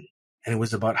Again. And it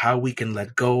was about how we can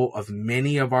let go of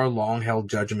many of our long-held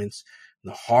judgments.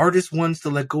 The hardest ones to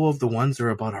let go of, the ones that are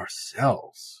about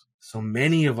ourselves. So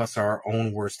many of us are our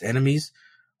own worst enemies.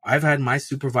 I've had my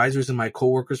supervisors and my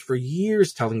coworkers for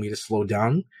years telling me to slow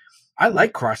down. I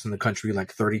like crossing the country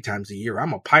like 30 times a year.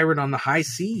 I'm a pirate on the high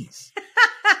seas.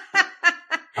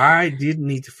 I did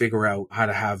need to figure out how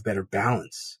to have better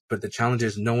balance. But the challenge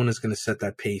is no one is going to set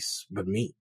that pace but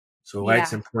me. So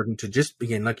it's important to just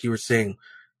begin, like you were saying,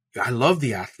 I love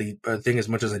the athlete thing as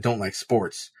much as I don't like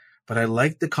sports. But I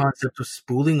like the concept of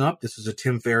spooling up. This is a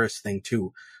Tim Ferriss thing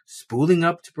too. Spooling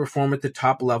up to perform at the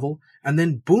top level. And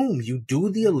then boom, you do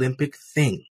the Olympic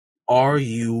thing. Are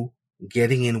you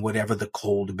getting in whatever the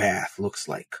cold bath looks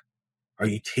like? Are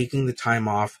you taking the time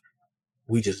off?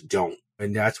 We just don't.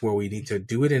 And that's where we need to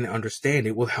do it and understand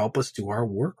it will help us do our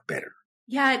work better.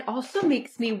 Yeah, it also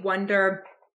makes me wonder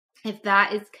if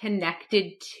that is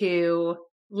connected to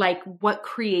like what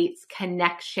creates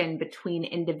connection between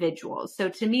individuals. So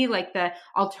to me, like the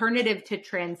alternative to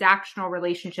transactional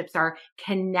relationships are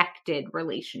connected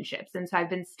relationships. And so I've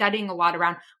been studying a lot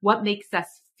around what makes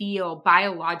us feel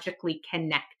biologically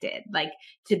connected, like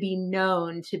to be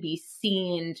known, to be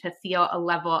seen, to feel a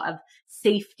level of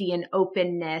safety and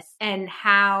openness, and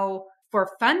how for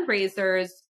fundraisers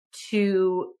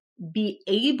to be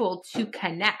able to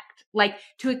connect, like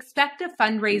to expect a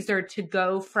fundraiser to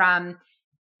go from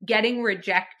getting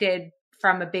rejected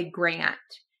from a big grant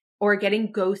or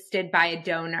getting ghosted by a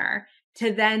donor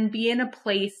to then be in a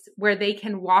place where they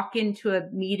can walk into a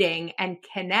meeting and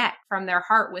connect from their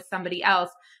heart with somebody else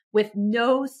with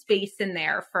no space in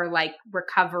there for like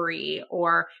recovery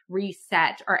or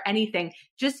reset or anything,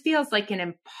 just feels like an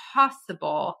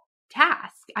impossible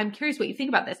task. I'm curious what you think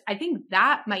about this. I think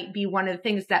that might be one of the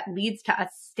things that leads to us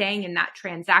staying in that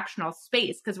transactional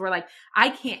space, because we're like, I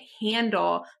can't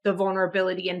handle the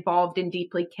vulnerability involved in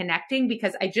deeply connecting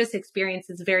because I just experienced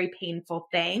this very painful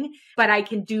thing, but I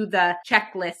can do the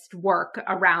checklist work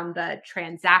around the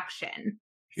transaction.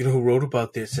 You know who wrote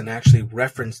about this and actually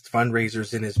referenced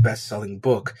fundraisers in his best-selling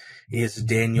book is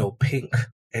Daniel Pink.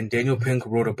 And Daniel Pink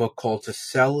wrote a book called To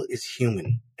Sell is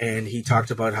Human. And he talked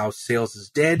about how sales is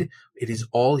dead. It is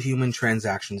all human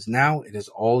transactions now. It is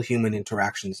all human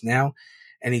interactions now.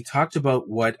 And he talked about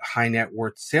what high net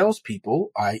worth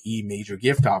salespeople, i.e. major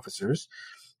gift officers,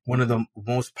 one of the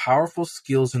most powerful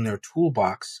skills in their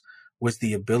toolbox was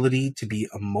the ability to be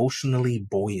emotionally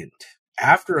buoyant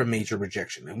after a major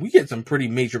rejection. And we get some pretty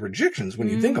major rejections when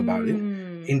you think about it.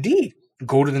 Indeed,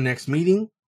 go to the next meeting,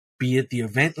 be it the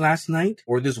event last night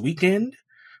or this weekend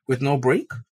with no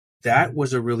break. That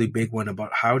was a really big one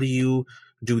about how do you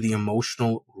do the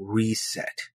emotional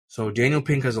reset. So Daniel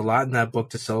Pink has a lot in that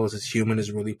book. To Sell as Human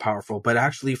is really powerful. But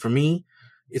actually for me,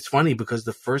 it's funny because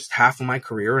the first half of my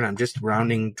career, and I'm just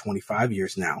rounding 25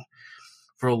 years now,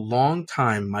 for a long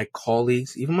time, my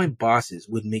colleagues, even my bosses,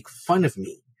 would make fun of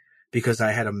me because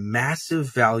I had a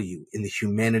massive value in the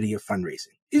humanity of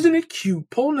fundraising. Isn't it cute?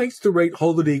 Paul likes to write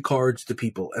holiday cards to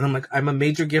people. And I'm like, I'm a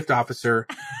major gift officer.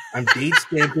 I'm date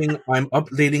stamping. I'm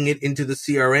updating it into the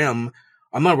CRM.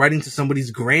 I'm not writing to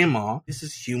somebody's grandma. This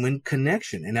is human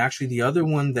connection. And actually the other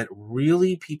one that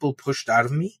really people pushed out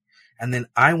of me, and then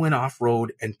I went off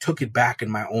road and took it back in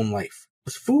my own life,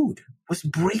 was food, was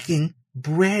breaking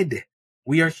bread.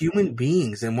 We are human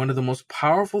beings. And one of the most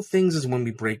powerful things is when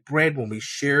we break bread, when we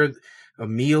share a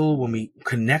meal, when we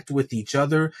connect with each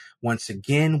other. Once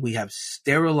again, we have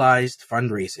sterilized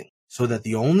fundraising so that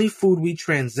the only food we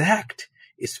transact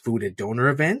is food at donor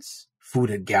events,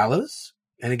 food at galas.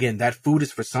 And again, that food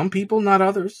is for some people, not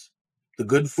others. The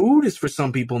good food is for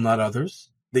some people, not others.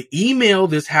 The email,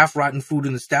 there's half rotten food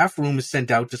in the staff room, is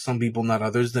sent out to some people, not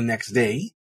others, the next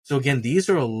day. So again, these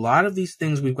are a lot of these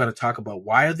things we've got to talk about.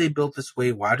 Why are they built this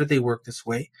way? Why do they work this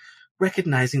way?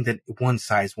 Recognizing that one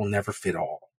size will never fit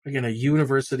all. Again, a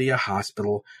university, a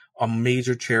hospital, a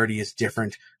major charity is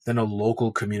different than a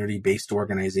local community-based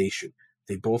organization.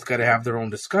 They both got to have their own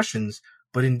discussions,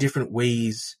 but in different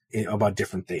ways about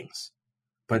different things.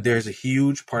 But there's a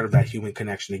huge part of that human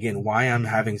connection. Again, why I'm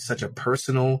having such a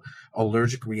personal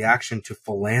allergic reaction to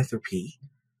philanthropy,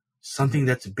 something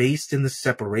that's based in the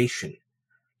separation,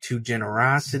 to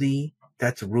generosity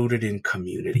that's rooted in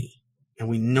community. And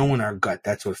we know in our gut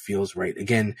that's what feels right.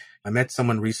 Again, I met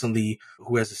someone recently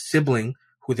who has a sibling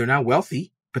who they're not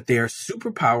wealthy, but their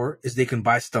superpower is they can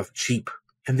buy stuff cheap.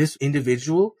 And this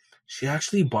individual, she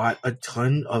actually bought a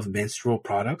ton of menstrual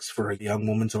products for a young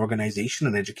woman's organization,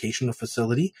 an educational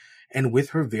facility. And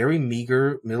with her very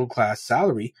meager middle-class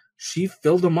salary, she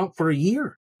filled them up for a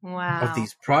year. Wow. Of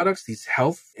these products, these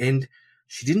health. And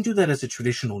she didn't do that as a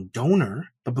traditional donor,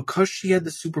 but because she had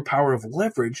the superpower of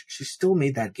leverage, she still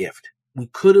made that gift. We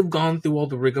could have gone through all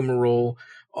the rigmarole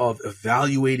of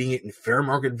evaluating it and fair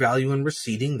market value and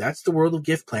receipting. That's the world of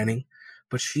gift planning.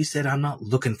 But she said, I'm not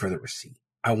looking for the receipt.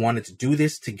 I wanted to do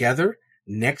this together.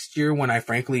 Next year, when I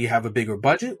frankly have a bigger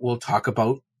budget, we'll talk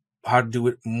about how to do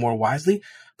it more wisely.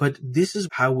 But this is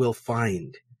how we'll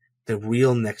find the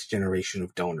real next generation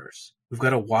of donors. We've got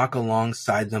to walk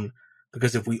alongside them,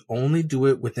 because if we only do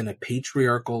it within a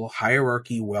patriarchal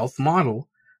hierarchy wealth model,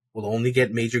 we'll only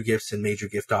get major gifts and major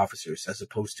gift officers, as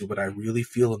opposed to what I really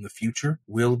feel in the future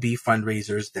will be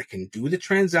fundraisers that can do the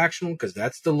transactional, because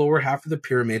that's the lower half of the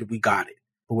pyramid. We got it.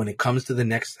 But when it comes to the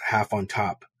next half on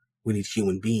top, we need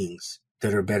human beings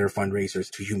that are better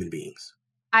fundraisers to human beings.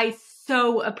 I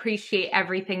so appreciate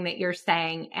everything that you're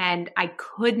saying, and I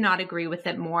could not agree with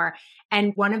it more.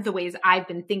 And one of the ways I've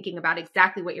been thinking about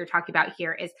exactly what you're talking about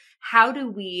here is how do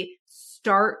we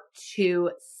start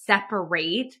to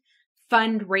separate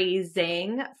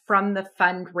fundraising from the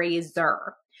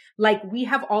fundraiser. Like we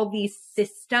have all these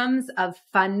systems of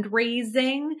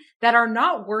fundraising that are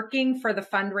not working for the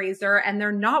fundraiser and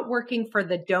they're not working for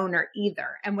the donor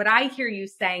either. And what I hear you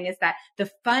saying is that the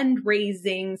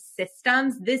fundraising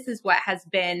systems, this is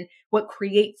what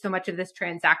creates so much of this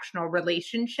transactional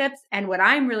relationships. And what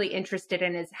I'm really interested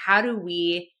in is how do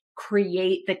we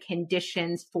create the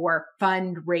conditions for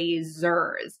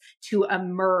fundraisers to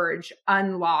emerge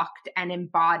unlocked and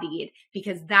embodied,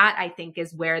 because that I think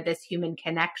is where this human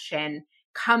connection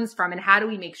comes from. And how do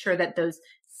we make sure that those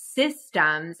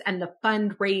systems and the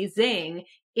fundraising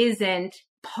isn't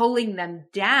pulling them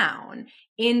down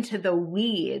into the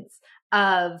weeds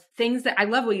of things that I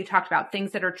love what you talked about,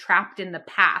 things that are trapped in the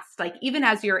past. Like even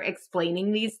as you're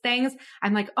explaining these things,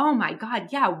 I'm like, oh my God,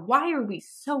 yeah, why are we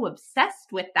so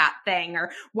obsessed with that thing? Or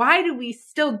why do we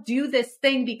still do this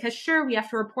thing? Because sure, we have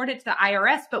to report it to the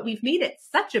IRS, but we've made it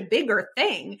such a bigger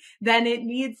thing than it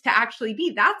needs to actually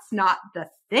be. That's not the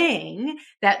thing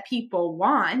that people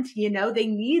want. You know, they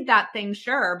need that thing,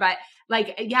 sure. But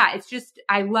like, yeah, it's just,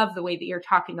 I love the way that you're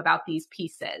talking about these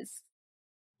pieces.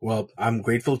 Well, I'm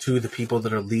grateful to the people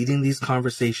that are leading these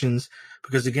conversations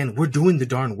because, again, we're doing the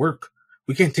darn work.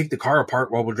 We can't take the car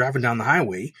apart while we're driving down the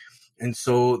highway. And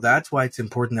so that's why it's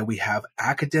important that we have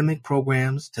academic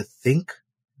programs to think.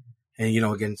 And, you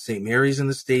know, again, St. Mary's in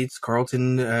the States,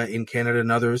 Carleton in Canada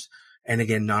and others. And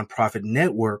again, nonprofit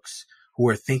networks who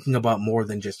are thinking about more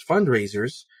than just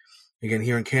fundraisers. Again,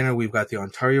 here in Canada, we've got the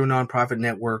Ontario Nonprofit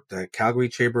Network, the Calgary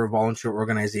Chamber of Volunteer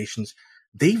Organizations.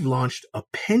 They've launched a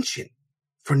pension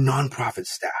for nonprofit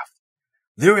staff.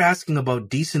 They're asking about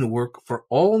decent work for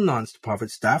all nonprofit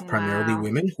staff, primarily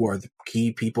women, who are the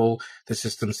key people the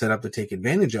system set up to take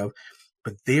advantage of.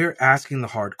 But they're asking the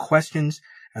hard questions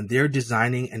and they're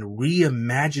designing and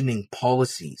reimagining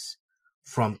policies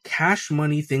from cash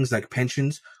money, things like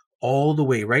pensions, all the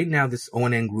way. Right now, this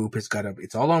ONN group has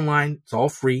it's all online. It's all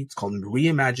free. It's called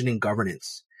Reimagining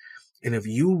Governance. And if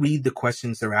you read the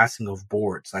questions they're asking of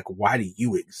boards, like, why do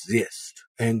you exist?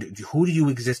 And who do you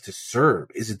exist to serve?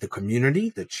 Is it the community,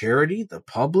 the charity, the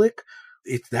public?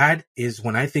 That is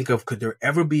when I think of, could there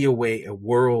ever be a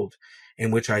world in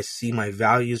which I see my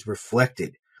values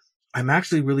reflected? I'm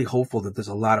actually really hopeful that there's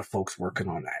a lot of folks working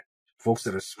on that. Folks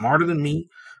that are smarter than me,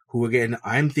 who again,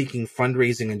 I'm thinking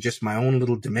fundraising in just my own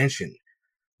little dimension.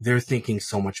 They're thinking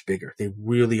so much bigger. They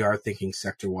really are thinking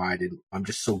sector-wide. And I'm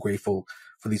just so grateful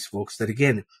for these folks that,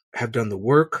 again, have done the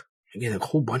work. Again, a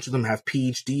whole bunch of them have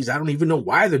PhDs. I don't even know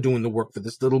why they're doing the work for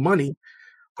this little money,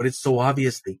 but it's so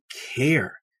obvious they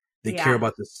care. They care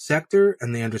about the sector,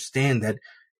 and they understand that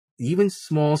even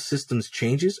small systems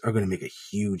changes are going to make a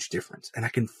huge difference. And I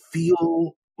can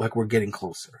feel like we're getting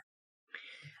closer.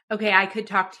 Okay, I could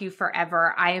talk to you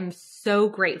forever. I am so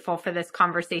grateful for this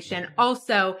conversation.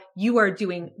 Also, you are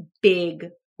doing big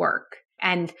work,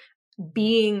 and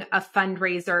being a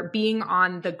fundraiser, being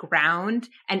on the ground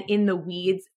and in the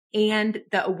weeds, and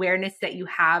the awareness that you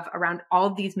have around all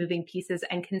of these moving pieces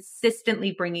and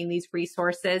consistently bringing these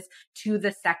resources to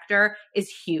the sector is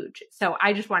huge. So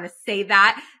I just want to say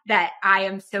that I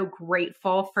am so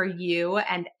grateful for you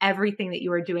and everything that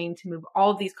you are doing to move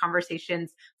all of these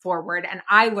conversations forward. And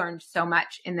I learned so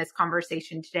much in this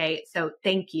conversation today. So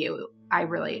thank you. I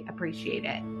really appreciate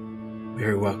it.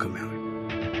 Very welcome, Mallory.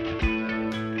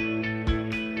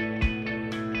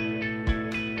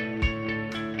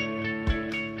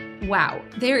 Wow,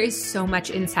 there is so much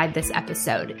inside this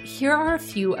episode. Here are a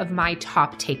few of my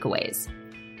top takeaways.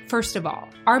 First of all,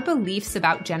 our beliefs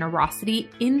about generosity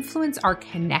influence our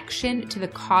connection to the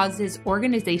causes,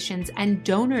 organizations, and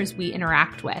donors we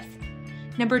interact with.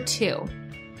 Number 2,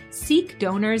 seek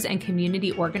donors and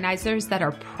community organizers that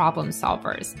are problem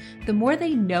solvers. The more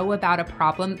they know about a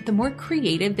problem, the more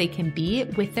creative they can be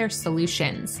with their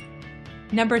solutions.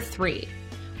 Number 3,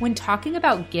 when talking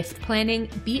about gift planning,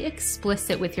 be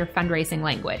explicit with your fundraising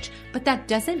language, but that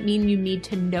doesn't mean you need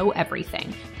to know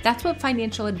everything. That's what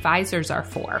financial advisors are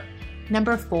for.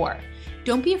 Number 4,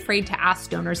 don't be afraid to ask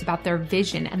donors about their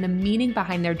vision and the meaning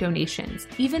behind their donations,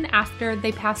 even after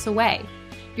they pass away.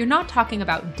 You're not talking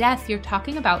about death, you're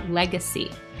talking about legacy.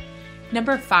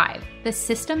 Number 5, the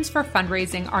systems for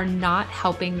fundraising are not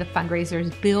helping the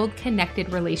fundraisers build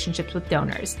connected relationships with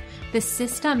donors. The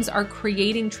systems are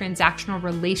creating transactional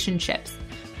relationships.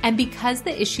 And because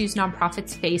the issues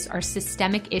nonprofits face are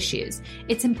systemic issues,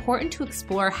 it's important to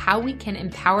explore how we can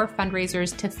empower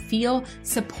fundraisers to feel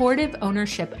supportive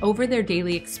ownership over their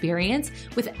daily experience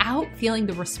without feeling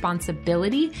the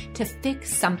responsibility to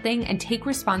fix something and take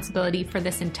responsibility for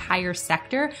this entire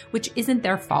sector, which isn't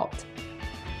their fault.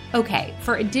 Okay,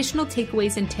 for additional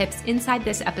takeaways and tips inside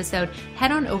this episode,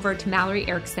 head on over to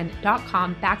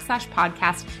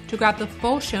MalloryErickson.com/podcast to grab the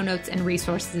full show notes and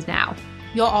resources now.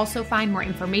 You'll also find more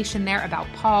information there about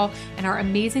Paul and our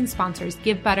amazing sponsors,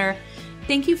 Give Butter.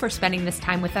 Thank you for spending this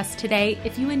time with us today.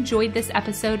 If you enjoyed this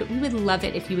episode, we would love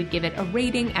it if you would give it a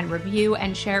rating and review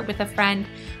and share it with a friend.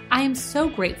 I am so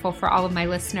grateful for all of my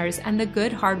listeners and the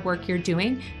good hard work you're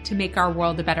doing to make our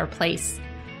world a better place.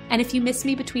 And if you miss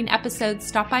me between episodes,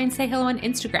 stop by and say hello on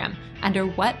Instagram under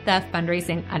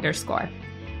 @whatthefundraising_.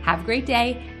 Have a great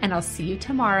day, and I'll see you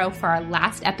tomorrow for our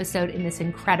last episode in this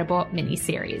incredible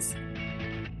mini-series.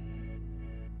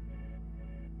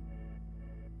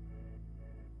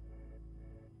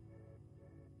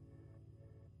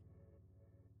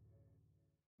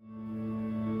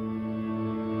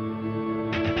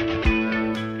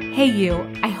 Hey you,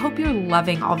 I hope you're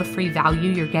loving all the free value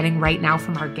you're getting right now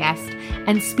from our guest.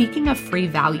 And speaking of free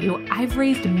value, I've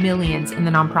raised millions in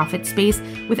the nonprofit space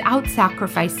without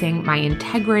sacrificing my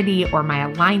integrity or my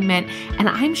alignment, and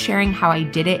I'm sharing how I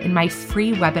did it in my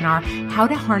free webinar, How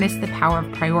to Harness the Power of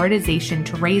Prioritization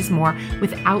to Raise More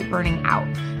Without Burning Out.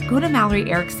 Go to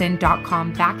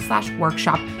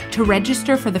MalloryErickson.com/workshop to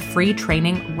register for the free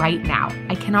training right now.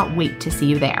 I cannot wait to see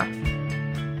you there.